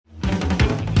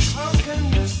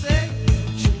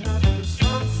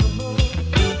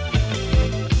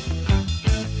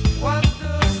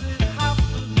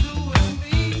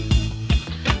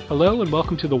Hello and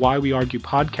welcome to the Why We Argue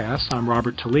podcast. I'm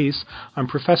Robert Talisse. I'm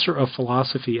professor of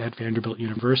philosophy at Vanderbilt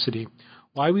University.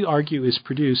 Why We Argue is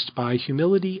produced by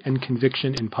Humility and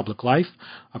Conviction in Public Life,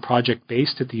 a project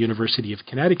based at the University of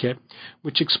Connecticut,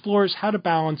 which explores how to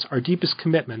balance our deepest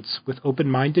commitments with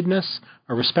open-mindedness,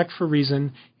 a respect for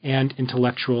reason, and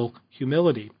intellectual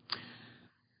humility.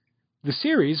 The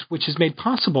series, which is made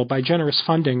possible by generous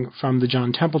funding from the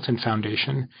John Templeton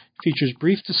Foundation, features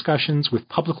brief discussions with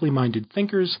publicly minded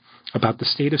thinkers about the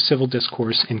state of civil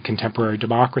discourse in contemporary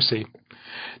democracy.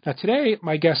 Now today,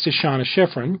 my guest is Shawna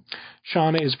Schifrin.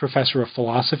 Shawna is professor of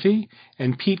philosophy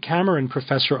and Pete Cameron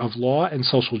professor of law and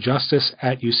social justice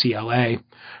at UCLA.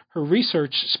 Her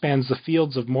research spans the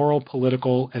fields of moral,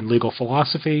 political, and legal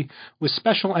philosophy, with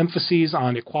special emphases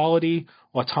on equality,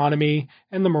 autonomy,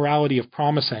 and the morality of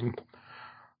promising.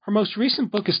 Her most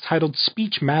recent book is titled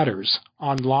Speech Matters: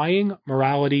 On Lying,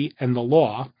 Morality, and the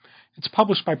Law. It's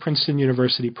published by Princeton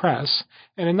University Press,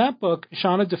 and in that book,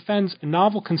 Shawna defends a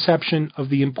novel conception of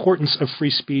the importance of free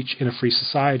speech in a free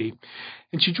society.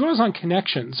 And she draws on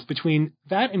connections between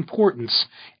that importance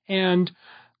and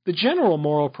the general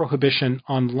moral prohibition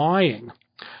on lying.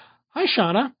 Hi,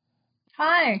 Shawna.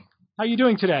 Hi. How are you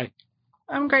doing today?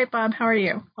 I'm great, Bob. How are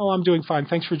you? Oh, I'm doing fine.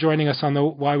 Thanks for joining us on the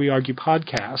Why We Argue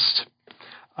podcast.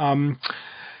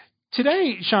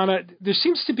 Today, Shawna, there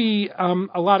seems to be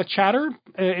a lot of chatter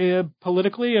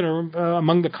politically and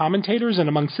among the commentators and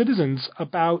among citizens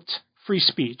about free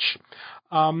speech.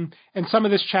 And some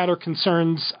of this chatter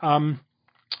concerns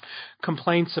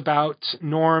complaints about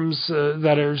norms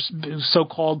that are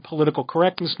so-called political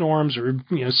correctness norms or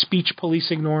speech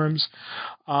policing norms.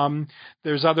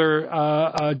 There's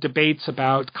other debates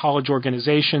about college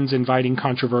organizations inviting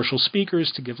controversial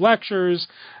speakers to give lectures,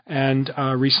 and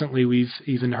recently we've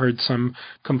even heard some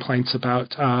complaints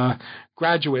about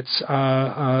graduates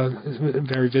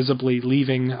very visibly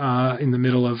leaving in the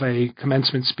middle of a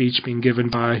commencement speech being given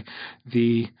by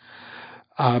the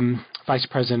Vice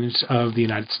President of the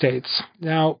United States.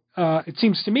 Now, it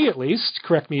seems to me, at least,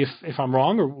 correct me if I'm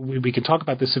wrong, or we can talk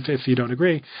about this if you don't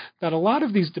agree, that a lot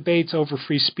of these debates over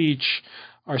free speech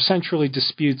are centrally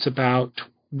disputes about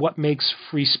what makes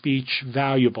free speech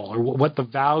valuable, or what the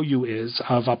value is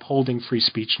of upholding free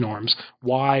speech norms,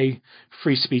 why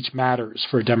free speech matters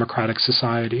for a democratic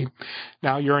society.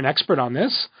 Now, you're an expert on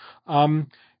this.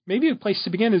 Maybe a place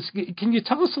to begin is, can you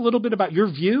tell us a little bit about your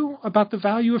view about the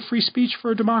value of free speech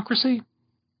for a democracy?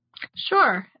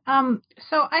 Sure.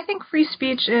 So I think free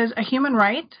speech is a human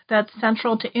right that's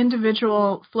central to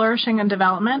individual flourishing and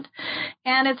development,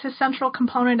 and it's a central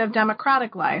component of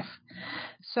democratic life.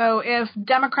 So if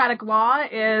democratic law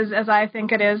is, as I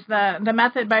think it is, the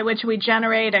method by which we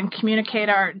generate and communicate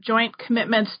our joint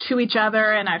commitments to each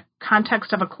other in a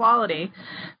context of equality,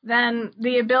 then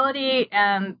the ability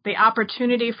and the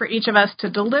opportunity for each of us to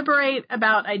deliberate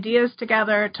about ideas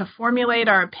together, to formulate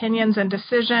our opinions and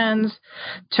decisions,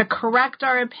 to correct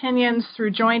our opinions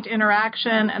through joint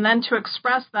interaction, and then to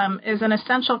express them is an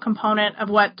essential component of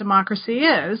what democracy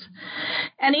is.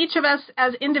 And each of us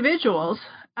as individuals,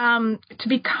 to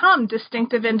become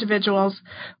distinctive individuals,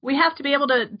 we have to be able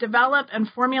to develop and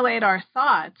formulate our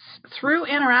thoughts through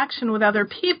interaction with other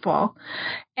people.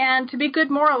 And to be good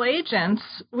moral agents,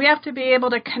 we have to be able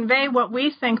to convey what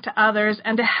we think to others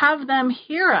and to have them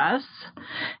hear us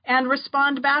and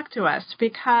respond back to us,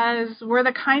 because we're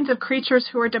the kinds of creatures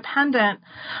who are dependent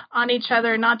on each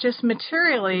other, not just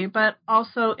materially, but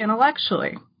also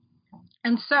intellectually.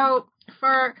 And so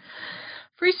for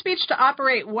free speech to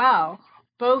operate well,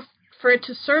 both for it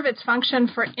to serve its function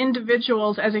for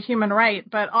individuals as a human right,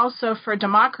 but also for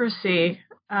democracy,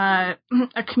 a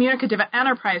communicative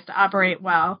enterprise to operate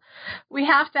well, we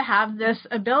have to have this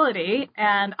ability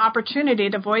and opportunity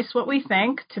to voice what we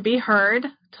think, to be heard,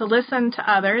 to listen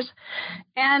to others,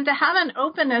 and to have an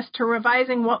openness to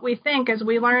revising what we think as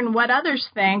we learn what others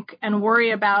think and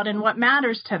worry about and what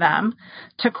matters to them.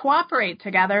 To cooperate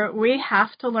together, we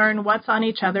have to learn what's on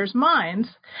each other's minds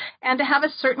and to have a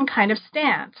certain kind of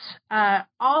stance.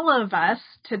 All of us,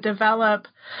 to develop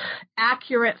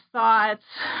accurate thoughts,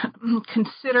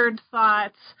 considered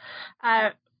thoughts,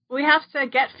 we have to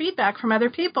get feedback from other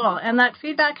people, and that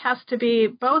feedback has to be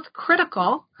both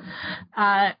critical,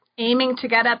 aiming to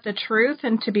get at the truth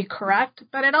and to be correct,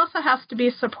 but it also has to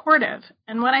be supportive.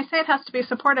 And when I say it has to be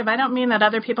supportive, I don't mean that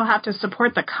other people have to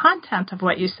support the content of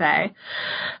what you say,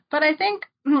 but I think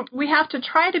we have to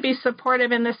try to be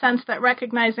supportive in the sense that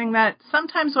recognizing that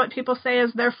sometimes what people say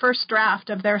is their first draft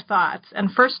of their thoughts,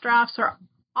 and first drafts are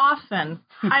often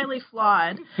highly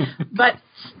flawed, but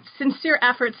sincere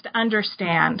efforts to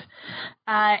understand.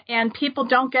 And people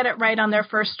don't get it right on their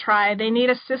first try. They need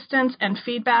assistance and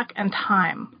feedback and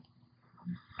time.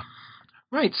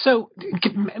 Right. So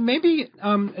maybe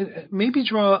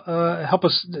help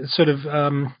us sort of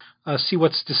see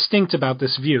what's distinct about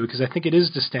this view, because I think it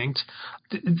is distinct.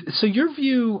 So your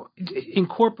view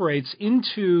incorporates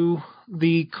into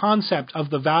the concept of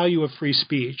the value of free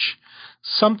speech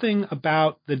something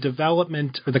about the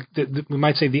development, or we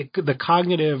might say the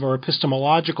cognitive or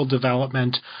epistemological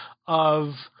development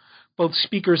of both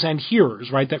speakers and hearers,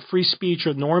 right? That free speech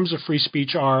or norms of free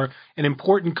speech are an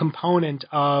important component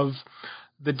of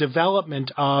the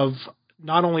development of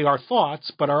not only our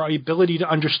thoughts, but our ability to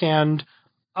understand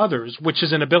others, which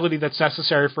is an ability that's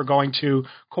necessary for going to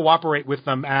cooperate with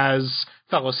them as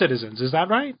fellow citizens. Is that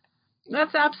right?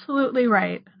 That's absolutely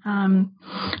right.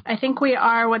 I think we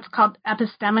are what's called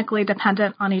epistemically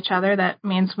dependent on each other. That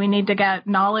means we need to get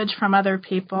knowledge from other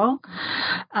people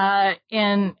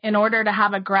in order to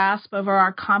have a grasp over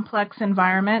our complex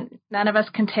environment. None of us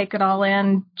can take it all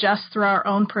in just through our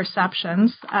own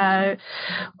perceptions.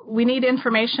 We need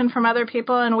information from other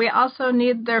people, and we also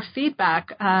need their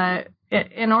feedback.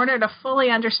 In order to fully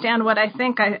understand what I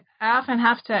think, I often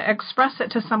have to express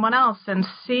it to someone else and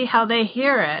see how they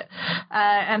hear it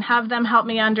and have them help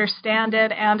me understand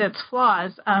it and its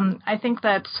flaws. I think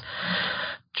that's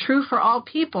true for all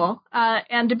people.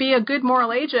 And to be a good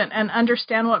moral agent and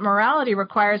understand what morality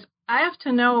requires, I have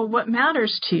to know what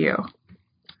matters to you.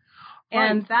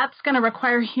 Right. And that's going to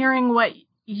require hearing what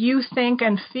you think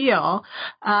and feel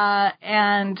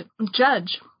and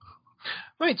judge.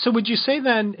 Right. So would you say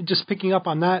then, just picking up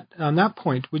on that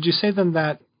point, would you say then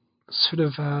that sort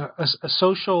of a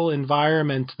social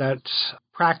environment that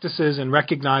practices and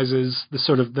recognizes the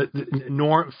sort of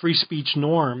the free speech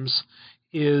norms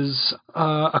is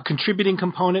a contributing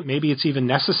component? Maybe it's even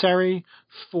necessary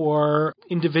for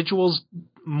individuals'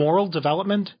 moral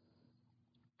development?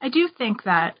 I do think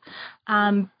that.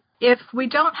 If we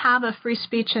don't have a free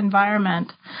speech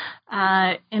environment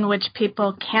in which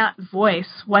people can't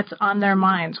voice what's on their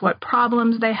minds, what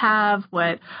problems they have,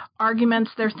 what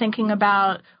arguments they're thinking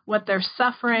about, what they're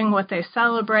suffering, what they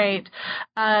celebrate,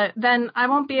 then I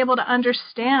won't be able to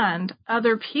understand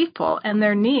other people and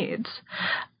their needs.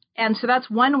 And so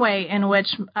that's one way in which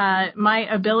my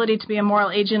ability to be a moral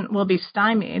agent will be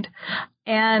stymied.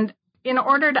 And in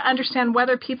order to understand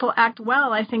whether people act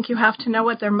well, I think you have to know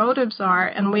what their motives are,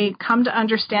 and we come to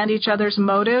understand each other's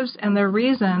motives and their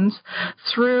reasons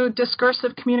through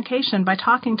discursive communication by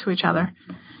talking to each other.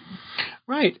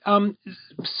 Right.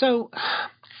 So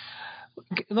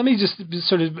let me just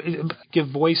sort of give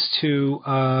voice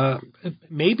to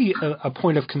maybe a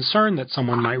point of concern that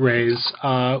someone might raise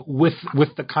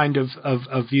with the kind of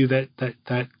view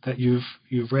that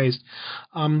you've raised.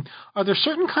 Are there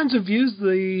certain kinds of views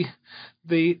the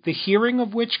hearing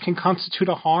of which can constitute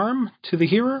a harm to the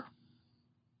hearer?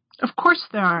 Of course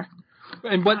there are.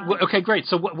 And okay, great.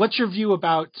 So what's your view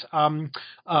about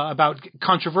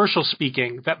controversial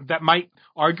speaking that might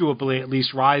arguably at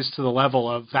least rise to the level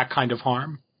of that kind of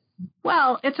harm?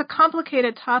 Well, it's a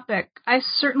complicated topic. I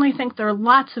certainly think there are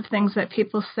lots of things that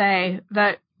people say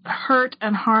that hurt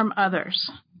and harm others.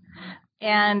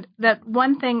 And that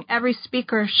one thing every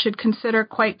speaker should consider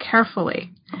quite carefully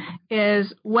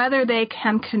is whether they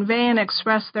can convey and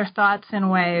express their thoughts in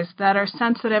ways that are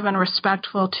sensitive and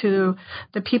respectful to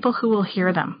the people who will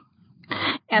hear them.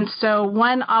 And so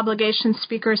one obligation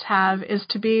speakers have is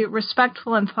to be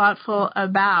respectful and thoughtful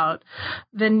about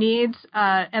the needs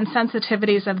and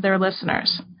sensitivities of their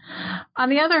listeners. On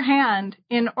the other hand,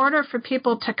 in order for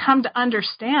people to come to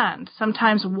understand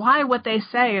sometimes why what they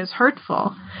say is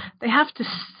hurtful, they have to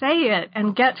say it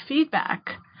and get feedback.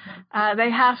 They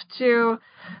have to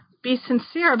be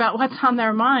sincere about what's on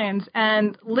their minds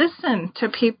and listen to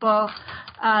people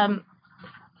and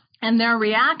their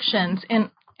reactions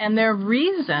and their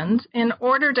reasons in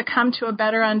order to come to a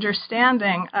better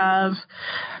understanding of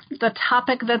the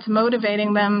topic that's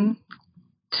motivating them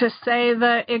to say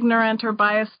the ignorant or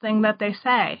biased thing that they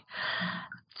say.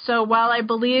 So while I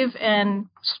believe in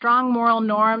strong moral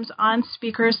norms on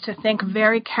speakers to think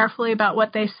very carefully about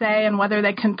what they say and whether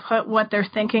they can put what they're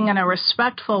thinking in a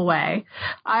respectful way,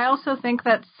 I also think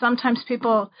that sometimes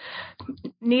people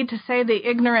need to say the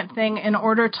ignorant thing in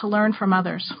order to learn from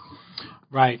others.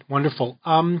 Right. Wonderful.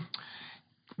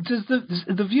 Does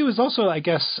the view is also, I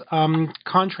guess,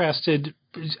 contrasted.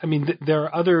 I mean, there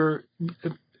are other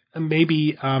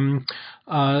maybe in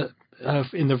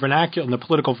the vernacular, in the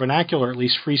political vernacular, at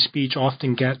least, free speech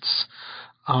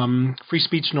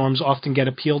norms often get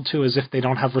appealed to as if they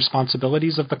don't have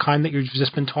responsibilities of the kind that you've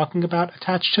just been talking about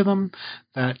attached to them.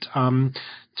 That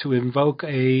to invoke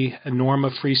a norm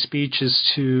of free speech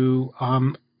is to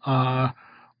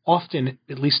often,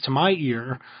 at least to my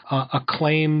ear, a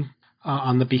claim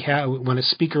on the behalf, when a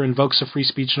speaker invokes a free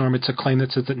speech norm, it's a claim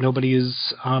that says that nobody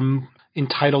is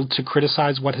entitled to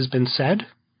criticize what has been said?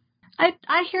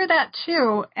 I hear that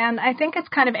too, and I think it's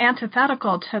kind of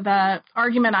antithetical to the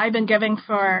argument I've been giving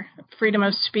for freedom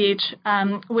of speech,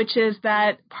 which is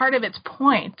that part of its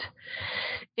point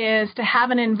is to have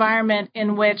an environment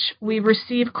in which we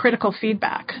receive critical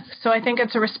feedback. So I think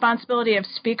it's a responsibility of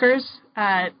speakers,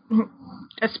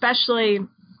 especially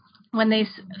when they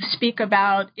speak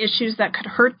about issues that could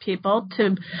hurt people,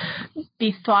 to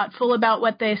be thoughtful about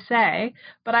what they say.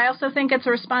 But I also think it's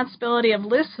a responsibility of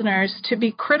listeners to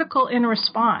be critical in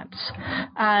response,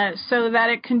 so that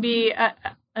it can be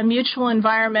a mutual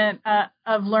environment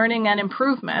of learning and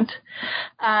improvement.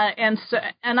 And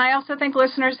I also think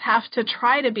listeners have to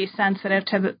try to be sensitive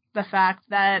to the fact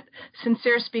that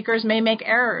sincere speakers may make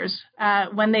errors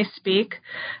when they speak,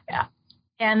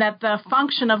 and that the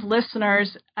function of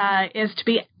listeners is to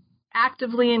be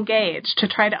actively engaged, to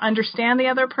try to understand the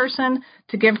other person,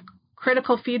 to give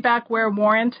critical feedback where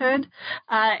warranted,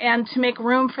 and to make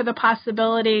room for the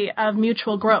possibility of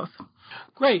mutual growth.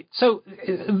 Great. So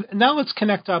now let's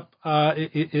connect up,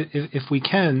 if we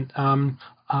can.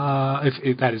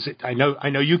 If that is it, I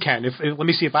know you can. Let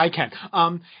me see if I can.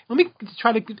 Let me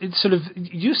try to sort of.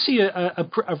 You see a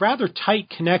rather tight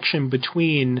connection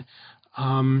between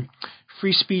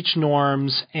free speech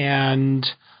norms and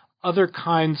other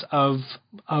kinds of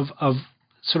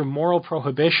sort of moral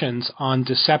prohibitions on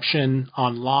deception,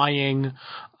 on lying,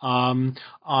 on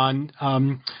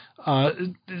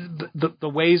the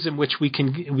ways in which we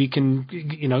can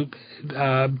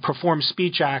perform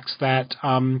speech acts that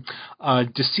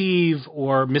deceive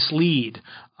or mislead.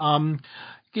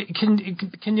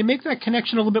 Can you make that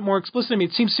connection a little bit more explicit? I mean,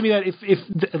 it seems to me that if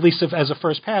at least as a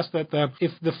first pass, that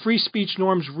if the free speech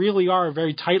norms really are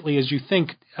very tightly, as you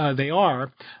think they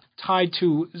are, tied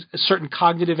to certain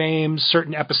cognitive aims,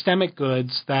 certain epistemic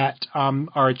goods that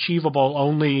are achievable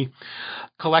only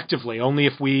collectively, only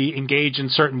if we engage in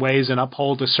certain ways and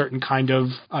uphold a certain kind of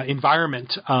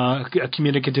environment, a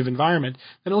communicative environment,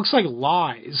 then it looks like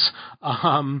lies,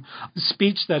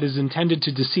 speech that is intended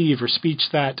to deceive, or speech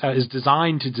that is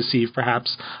designed to deceive,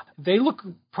 perhaps, they look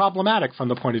problematic from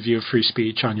the point of view of free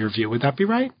speech, on your view. Would that be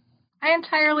right? I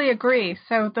entirely agree.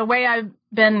 So the way I've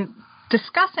been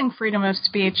discussing freedom of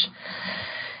speech,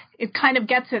 it kind of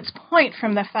gets its point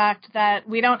from the fact that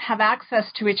we don't have access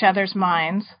to each other's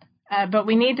minds, but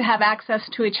we need to have access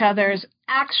to each other's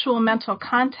actual mental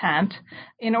content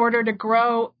in order to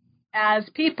grow as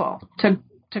people,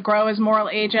 to grow as moral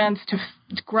agents, to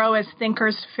grow as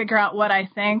thinkers, to figure out what I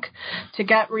think, to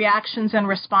get reactions and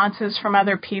responses from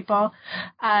other people.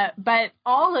 But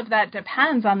all of that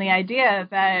depends on the idea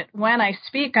that when I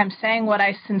speak, I'm saying what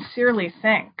I sincerely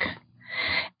think.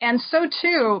 And so,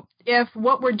 too, if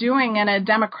what we're doing in a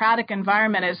democratic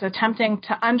environment is attempting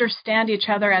to understand each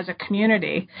other as a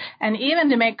community, and even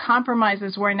to make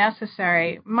compromises where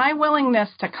necessary, my willingness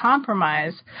to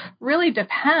compromise really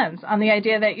depends on the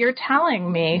idea that you're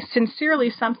telling me sincerely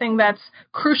something that's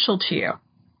crucial to you,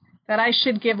 that I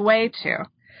should give way to.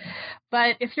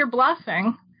 But if you're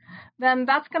bluffing, then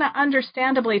that's going to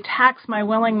understandably tax my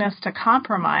willingness to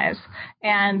compromise,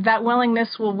 and that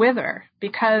willingness will wither,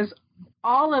 because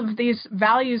all of these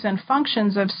values and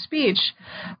functions of speech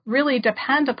really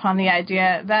depend upon the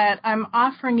idea that I'm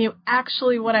offering you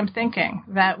actually what I'm thinking,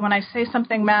 that when I say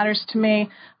something matters to me,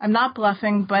 I'm not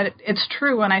bluffing, but it's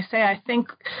true. When I say I think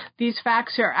these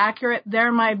facts are accurate,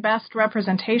 they're my best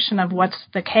representation of what's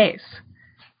the case.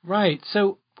 Right.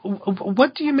 So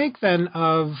what do you make then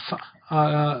of,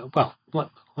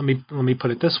 let me put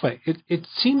it this way. It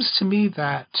seems to me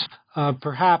that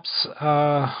perhaps,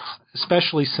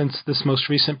 especially since this most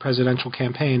recent presidential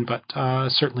campaign, but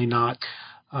certainly not,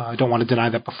 I don't want to deny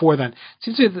that before then, it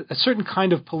seems to me that a certain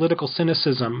kind of political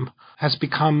cynicism has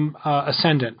become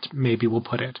ascendant, maybe we'll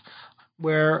put it,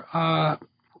 where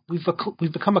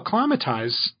we've become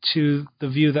acclimatized to the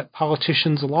view that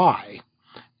politicians lie,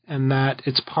 and that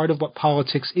it's part of what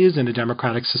politics is in a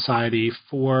democratic society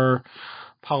for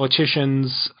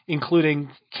politicians, including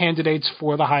candidates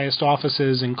for the highest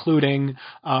offices, including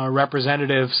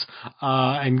representatives,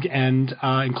 and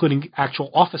including actual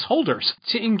office holders,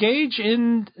 to engage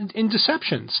in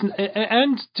deceptions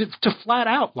and to flat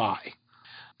out lie.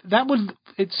 That would,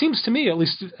 it seems to me, at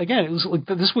least, again, it was like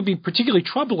this would be particularly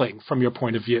troubling from your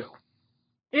point of view.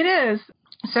 It is.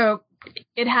 So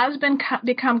it has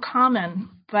become common,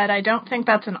 but I don't think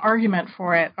that's an argument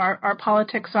for it. Our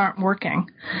politics aren't working.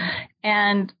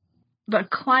 And the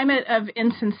climate of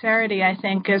insincerity, I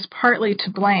think, is partly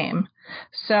to blame.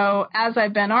 So as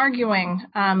I've been arguing,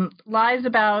 lies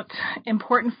about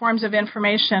important forms of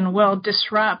information will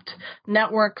disrupt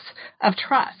networks of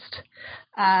trust.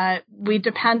 We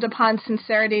depend upon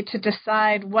sincerity to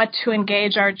decide what to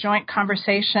engage our joint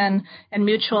conversation and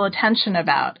mutual attention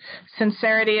about.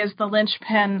 Sincerity is the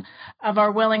linchpin of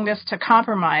our willingness to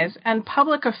compromise, and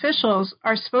public officials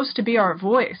are supposed to be our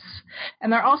voice.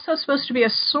 And they're also supposed to be a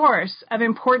source of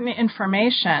important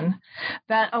information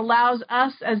that allows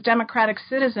us as democratic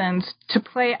citizens to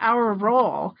play our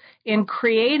role in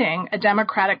creating a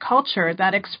democratic culture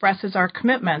that expresses our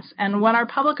commitments. And when our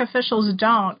public officials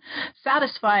don't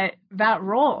satisfy that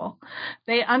role,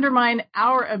 they undermine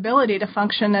our ability to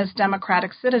function as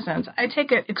democratic citizens. I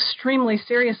take it extremely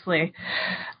seriously.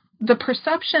 The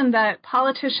perception that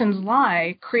politicians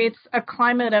lie creates a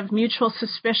climate of mutual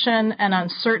suspicion and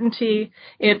uncertainty.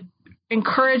 It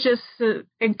encourages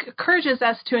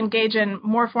us to engage in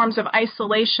more forms of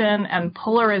isolation and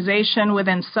polarization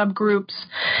within subgroups.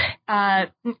 And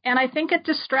I think it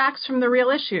distracts from the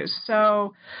real issues.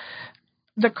 So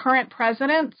the current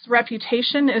president's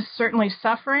reputation is certainly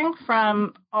suffering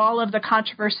from all of the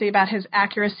controversy about his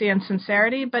accuracy and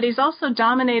sincerity, but he's also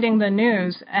dominating the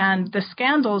news, and the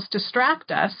scandals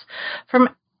distract us from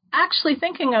actually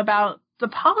thinking about the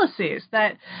policies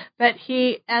that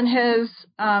he and his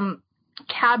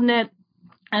cabinet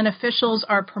and officials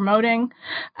are promoting,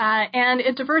 and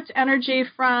it diverts energy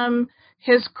from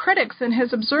his critics and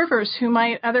his observers who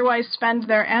might otherwise spend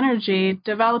their energy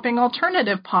developing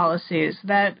alternative policies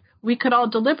that we could all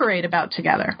deliberate about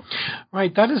together.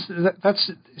 Right. That's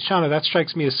Shawna, that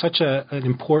strikes me as such an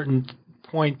important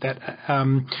point that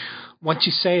once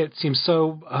you say it seems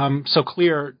so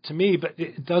clear to me, but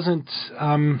it doesn't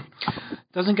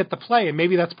get the play. And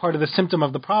maybe that's part of the symptom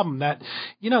of the problem that,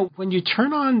 when you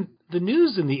turn on the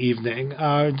news in the evening,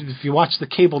 if you watch the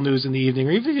cable news in the evening,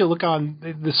 or even if you look on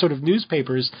the sort of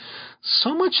newspapers,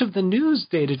 so much of the news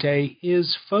day to day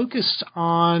is focused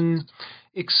on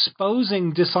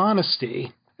exposing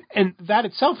dishonesty. And that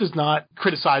itself is not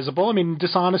criticizable. I mean,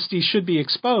 dishonesty should be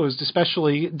exposed,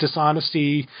 especially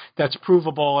dishonesty that's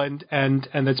provable and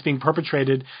that's being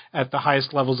perpetrated at the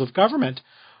highest levels of government.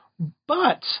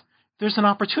 But there's an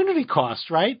opportunity cost,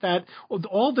 right? That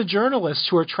all the journalists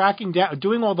who are tracking down,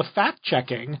 doing all the fact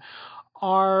checking,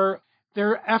 are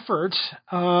their effort,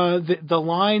 the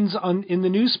lines in the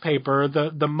newspaper,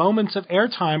 the moments of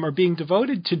airtime are being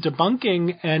devoted to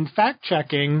debunking and fact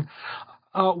checking.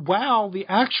 While the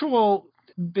actual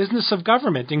business of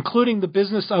government, including the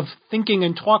business of thinking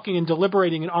and talking and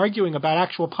deliberating and arguing about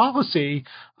actual policy,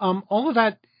 all of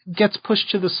that gets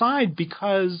pushed to the side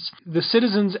because the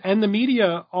citizens and the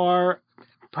media are,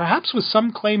 perhaps with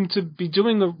some claim to be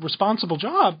doing a responsible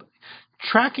job,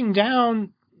 tracking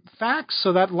down facts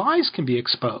so that lies can be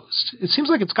exposed. It seems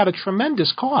like it's got a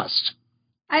tremendous cost.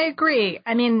 I agree.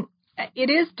 I mean,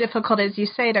 it is difficult, as you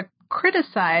say, to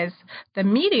criticize the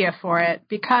media for it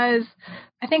because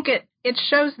I think it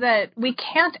shows that we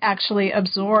can't actually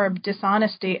absorb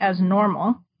dishonesty as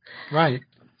normal. Right.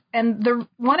 And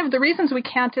one of the reasons we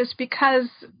can't is because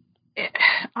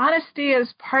honesty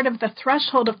is part of the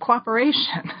threshold of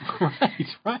cooperation.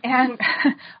 Right.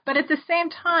 But at the same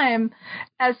time,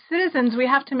 as citizens, we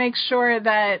have to make sure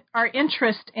that our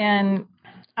interest in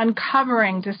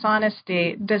uncovering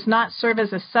dishonesty does not serve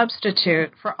as a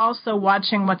substitute for also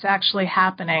watching what's actually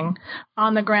happening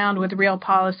on the ground with real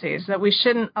policies, that we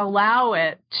shouldn't allow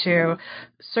it to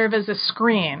serve as a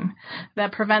screen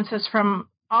that prevents us from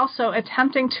also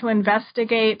attempting to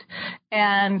investigate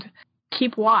and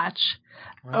keep watch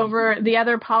over the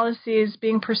other policies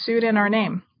being pursued in our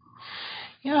name.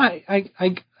 Yeah,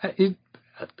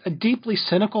 a deeply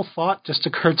cynical thought just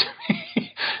occurred to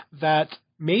me that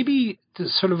maybe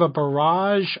sort of a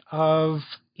barrage of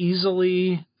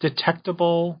easily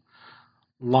detectable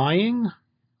lying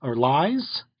or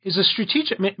lies is a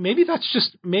strategic. Maybe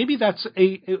that's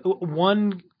a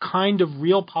one kind of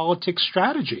real politics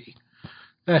strategy.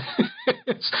 That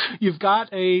you've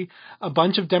got a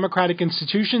bunch of democratic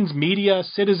institutions, media,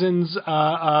 citizens,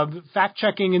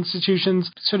 fact-checking institutions,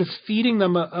 sort of feeding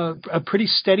them a pretty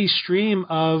steady stream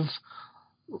of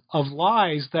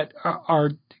lies that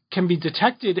can be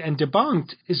detected and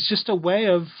debunked, is just a way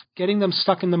of getting them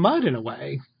stuck in the mud in a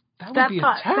way. That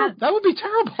would be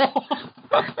terrible.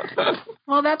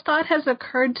 Well, that thought has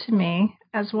occurred to me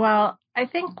as well. I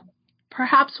think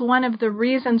perhaps one of the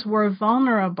reasons we're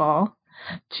vulnerable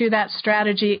to that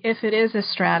strategy, if it is a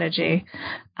strategy,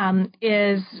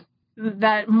 is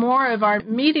that more of our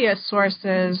media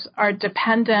sources are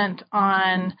dependent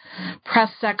on press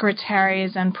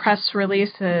secretaries and press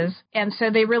releases, and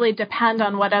so they really depend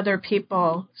on what other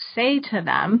people say to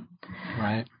them.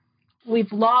 Right.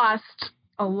 We've lost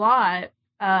a lot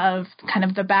of kind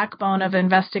of the backbone of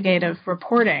investigative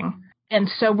reporting. And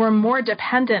so we're more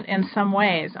dependent in some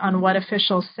ways on what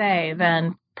officials say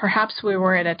than perhaps we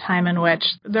were at a time in which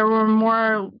there were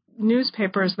more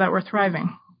newspapers that were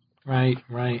thriving. Right.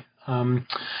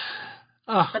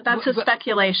 But that's a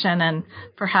speculation, and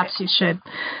perhaps you should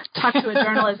talk to a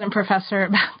journalism professor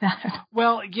about that.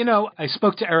 Well, I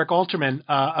spoke to Eric Alterman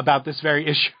about this very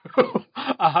issue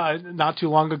not too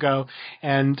long ago,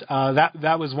 and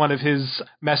that was one of his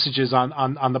messages on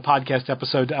the podcast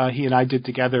episode he and I did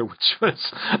together, which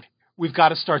was, we've got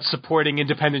to start supporting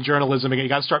independent journalism again. You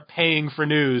got to start paying for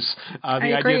news. The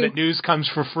idea that news comes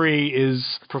for free is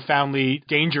profoundly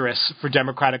dangerous for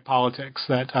democratic politics,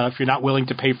 that if you're not willing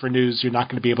to pay for news, you're not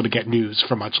going to be able to get news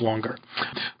for much longer.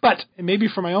 But maybe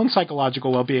for my own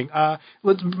psychological well-being,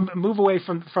 let's move away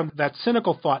from that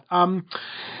cynical thought.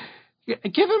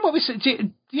 Given what we said, do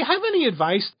you have any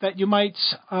advice that you might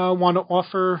want to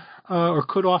offer or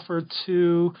could offer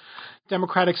to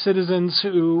democratic citizens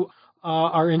who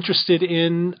are interested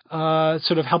in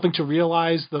sort of helping to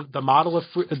realize the model of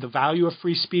the value of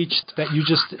free speech that you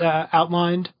just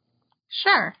outlined?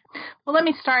 Sure. Well, let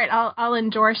me start. I'll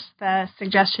endorse the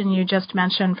suggestion you just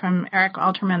mentioned from Eric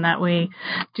Alterman that we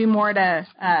do more to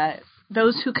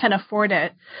those who can afford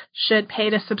it should pay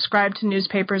to subscribe to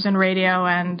newspapers and radio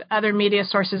and other media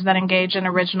sources that engage in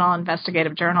original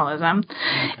investigative journalism,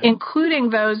 including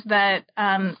those that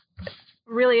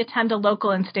really attend to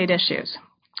local and state issues.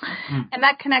 And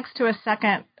that connects to a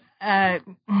second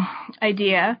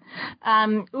idea,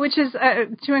 which is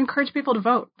to encourage people to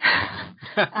vote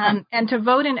and to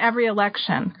vote in every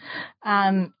election.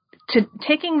 To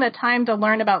taking the time to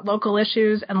learn about local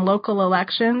issues and local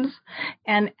elections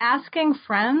and asking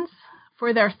friends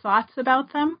for their thoughts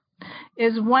about them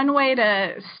is one way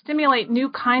to stimulate new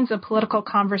kinds of political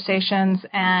conversations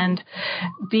and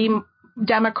be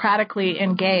democratically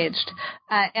engaged.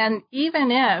 And even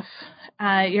if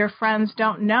your friends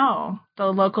don't know the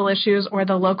local issues or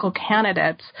the local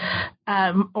candidates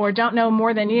or don't know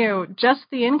more than you, just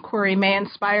the inquiry may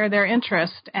inspire their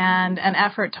interest and an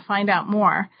effort to find out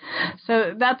more.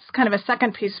 So that's kind of a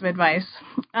second piece of advice.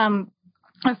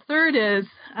 A third is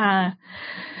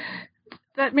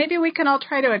that maybe we can all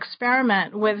try to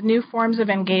experiment with new forms of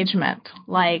engagement,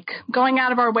 like going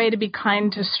out of our way to be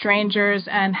kind to strangers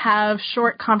and have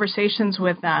short conversations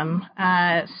with them,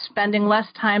 spending less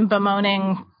time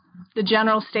bemoaning the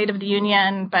general state of the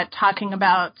union, but talking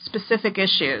about specific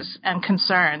issues and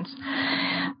concerns.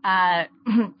 I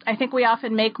think we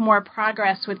often make more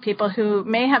progress with people who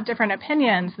may have different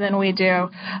opinions than we do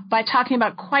by talking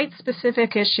about quite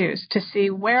specific issues to see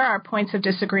where our points of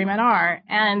disagreement are.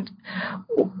 And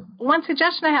one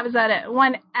suggestion I have is that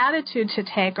one attitude to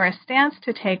take or a stance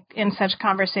to take in such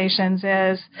conversations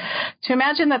is to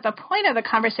imagine that the point of the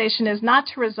conversation is not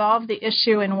to resolve the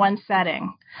issue in one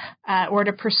setting or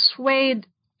to persuade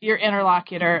your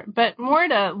interlocutor, but more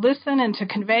to listen and to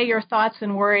convey your thoughts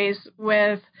and worries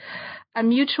with a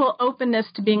mutual openness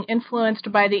to being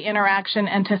influenced by the interaction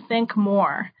and to think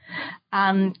more.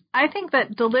 I think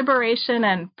that deliberation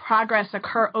and progress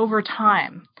occur over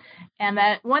time. And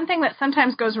that one thing that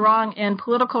sometimes goes wrong in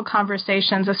political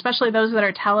conversations, especially those that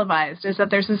are televised, is that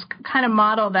there's this kind of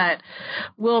model that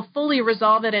will fully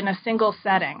resolve it in a single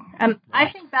setting. And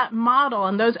I think that model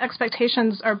and those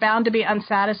expectations are bound to be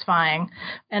unsatisfying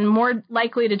and more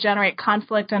likely to generate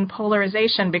conflict and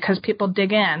polarization because people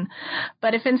dig in.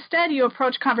 But if instead you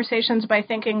approach conversations by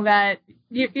thinking that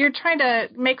you're trying to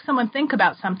make someone think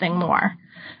about something more,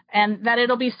 and that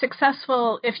it'll be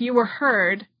successful if you were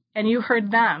heard and you heard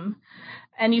them,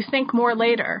 and you think more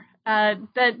later,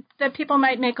 that people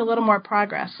might make a little more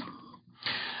progress.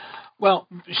 Well,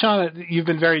 Shauna, you've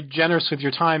been very generous with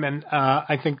your time, and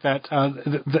I think that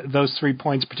those 3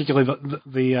 points, particularly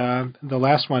the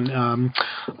last one,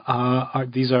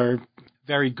 these are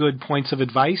very good points of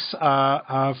advice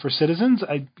for citizens.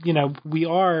 We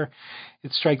are,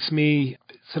 it strikes me,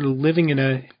 sort of living in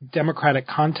a democratic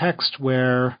context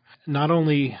where not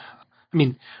only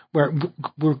where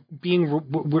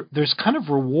there's kind of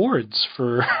rewards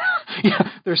for,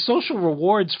 there's social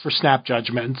rewards for snap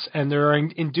judgments, and there are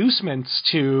inducements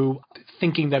to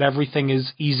thinking that everything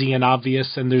is easy and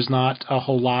obvious, and there's not a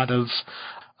whole lot of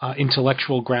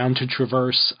intellectual ground to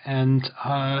traverse. And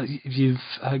you've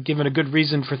given a good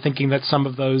reason for thinking that some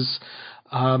of those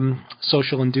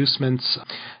social inducements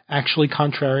actually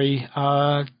contrary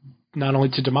not only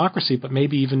to democracy, but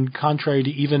maybe even contrary to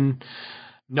even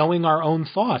knowing our own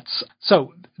thoughts.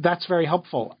 So that's very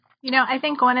helpful. I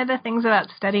think one of the things about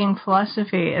studying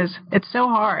philosophy is it's so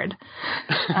hard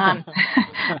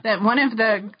that one of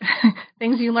the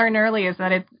things you learn early is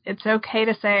that it's okay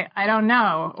to say, I don't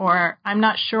know, or I'm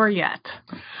not sure yet.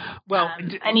 Well,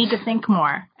 I need to think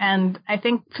more. And I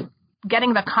think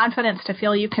getting the confidence to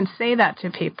feel you can say that to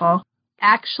people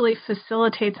actually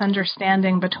facilitates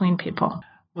understanding between people.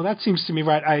 Well, that seems to me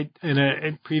right. In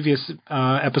a previous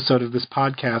episode of this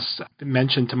podcast,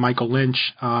 mentioned to Michael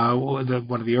Lynch,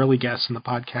 one of the early guests in the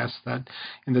podcast, that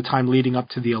in the time leading up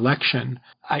to the election,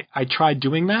 I tried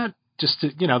doing that. Just to,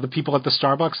 the people at the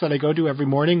Starbucks that I go to every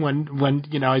morning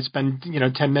when I spend,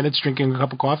 10 minutes drinking a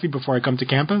cup of coffee before I come to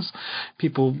campus,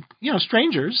 people,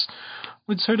 strangers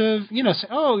would sort of, say,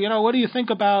 oh, what do you think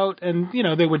about, and,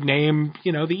 they would name,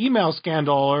 the email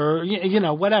scandal or,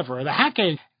 whatever, the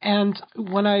hacking. And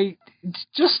when I,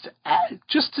 just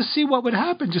to see what would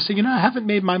happen, just so, I haven't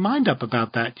made my mind up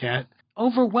about that yet.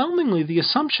 Overwhelmingly, the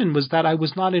assumption was that I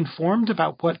was not informed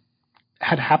about what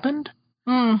had happened,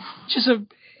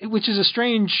 which is a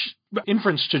strange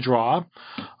inference to draw,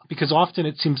 because often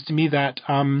it seems to me that,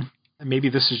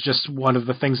 maybe this is just one of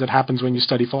the things that happens when you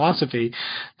study philosophy,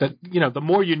 that, the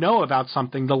more you know about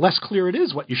something, the less clear it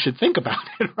is what you should think about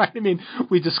it, right? I mean,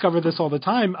 we discover this all the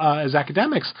time as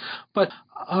academics. But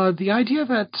the idea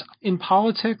that in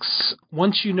politics,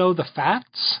 once you know the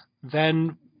facts,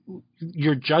 then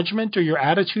your judgment or your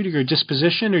attitude or your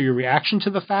disposition or your reaction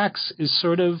to the facts is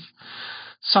sort of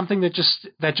something that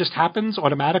just happens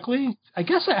automatically. I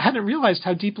guess I hadn't realized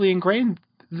how deeply ingrained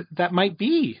that might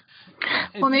be.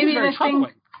 Well, maybe the thing.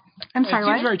 I'm sorry,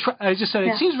 what? I just said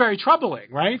it seems very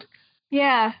troubling, right?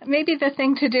 Yeah, maybe the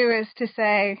thing to do is to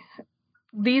say,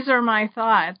 these are my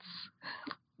thoughts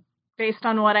based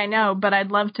on what I know, but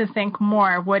I'd love to think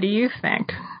more. What do you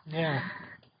think? Yeah.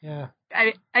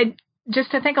 I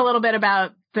just to think a little bit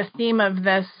about the theme of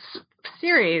this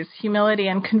series, humility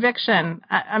and conviction.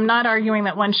 I'm not arguing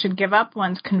that one should give up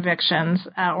one's convictions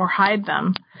or hide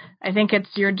them. I think it's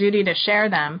your duty to share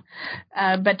them,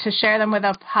 but to share them with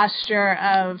a posture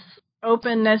of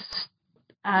openness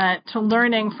to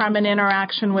learning from an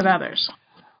interaction with others.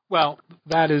 Well,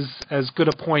 that is as good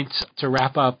a point to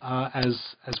wrap up as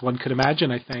one could imagine,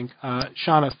 I think.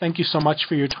 Shauna, thank you so much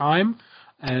for your time,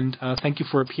 and thank you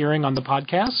for appearing on the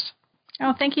podcast.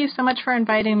 Oh, thank you so much for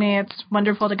inviting me. It's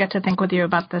wonderful to get to think with you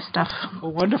about this stuff.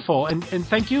 Well, wonderful. And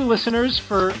thank you, listeners,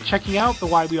 for checking out the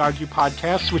Why We Argue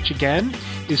podcast, which, again,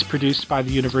 is produced by the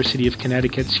University of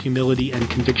Connecticut's Humility and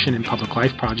Conviction in Public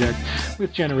Life Project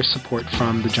with generous support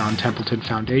from the John Templeton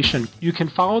Foundation. You can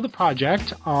follow the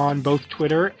project on both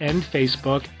Twitter and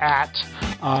Facebook at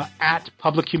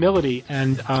Public Humility,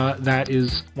 and that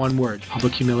is one word,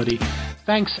 Public Humility.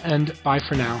 Thanks, and bye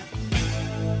for now.